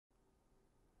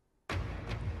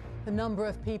The number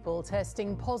of people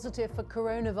testing positive for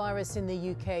coronavirus in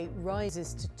the UK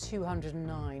rises to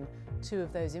 209. 2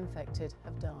 of those infected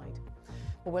have died.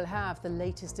 Well, we'll have the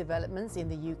latest developments in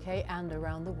the UK and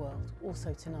around the world,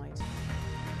 also tonight.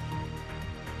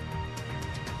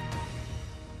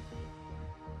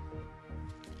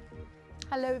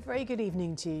 Hello, very good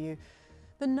evening to you.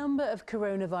 The number of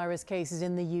coronavirus cases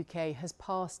in the UK has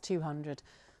passed 200.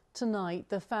 Tonight,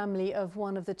 the family of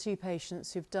one of the 2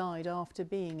 patients who've died after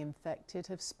being infected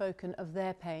have spoken of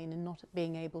their pain in not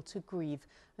being able to grieve,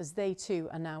 as they too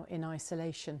are now in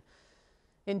isolation.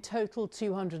 In total,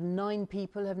 209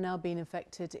 people have now been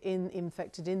infected in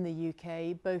the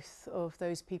UK. Both of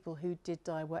those people who did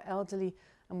die were elderly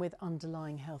and with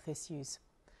underlying health issues.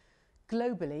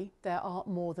 Globally, there are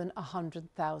more than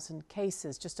 100,000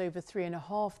 cases. Just over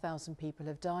 3,500 people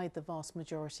have died, the vast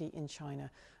majority in China.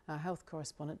 Our health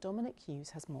correspondent Dominic Hughes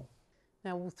has more.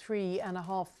 Now, all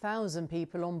 3,500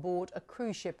 people on board a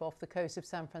cruise ship off the coast of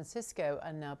San Francisco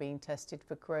are now being tested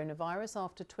for coronavirus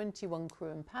after 21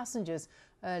 crew and passengers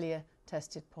earlier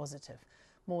tested positive.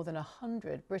 More than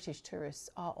 100 British tourists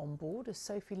are on board, as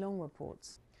Sophie Long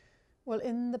reports. Well,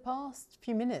 in the past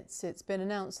few minutes, it's been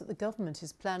announced that the government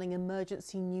is planning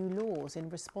emergency new laws in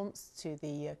response to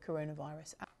the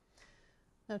coronavirus.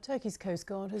 Now, Turkey's Coast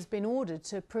Guard has been ordered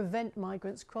to prevent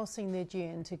migrants crossing the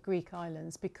Aegean to Greek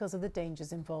islands because of the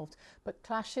dangers involved. But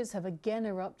clashes have again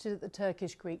erupted at the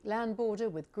Turkish-Greek land border,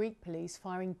 with Greek police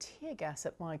firing tear gas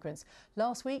at migrants.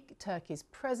 Last week, Turkey's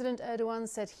President Erdogan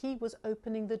said he was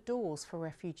opening the doors for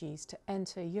refugees to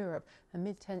enter Europe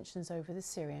amid tensions over the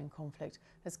Syrian conflict,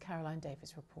 as Caroline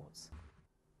Davis reports.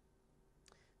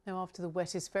 Now, after the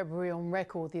wettest February on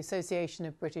record, the Association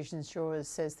of British Insurers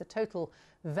says the total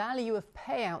value of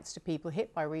payouts to people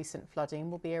hit by recent flooding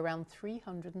will be around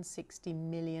 £360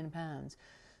 million.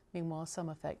 Meanwhile, some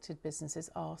affected businesses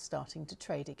are starting to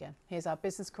trade again. Here's our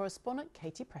business correspondent,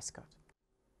 Katie Prescott.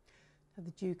 Now, the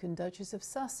Duke and Duchess of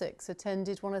Sussex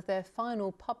attended one of their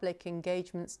final public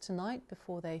engagements tonight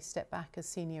before they step back as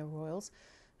senior royals.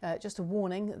 Just a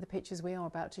warning that the pictures we are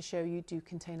about to show you do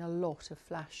contain a lot of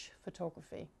flash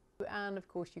photography. And of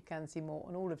course, you can see more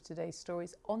on all of today's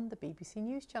stories on the BBC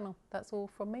News channel. That's all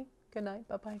from me. Good night.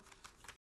 Bye-bye.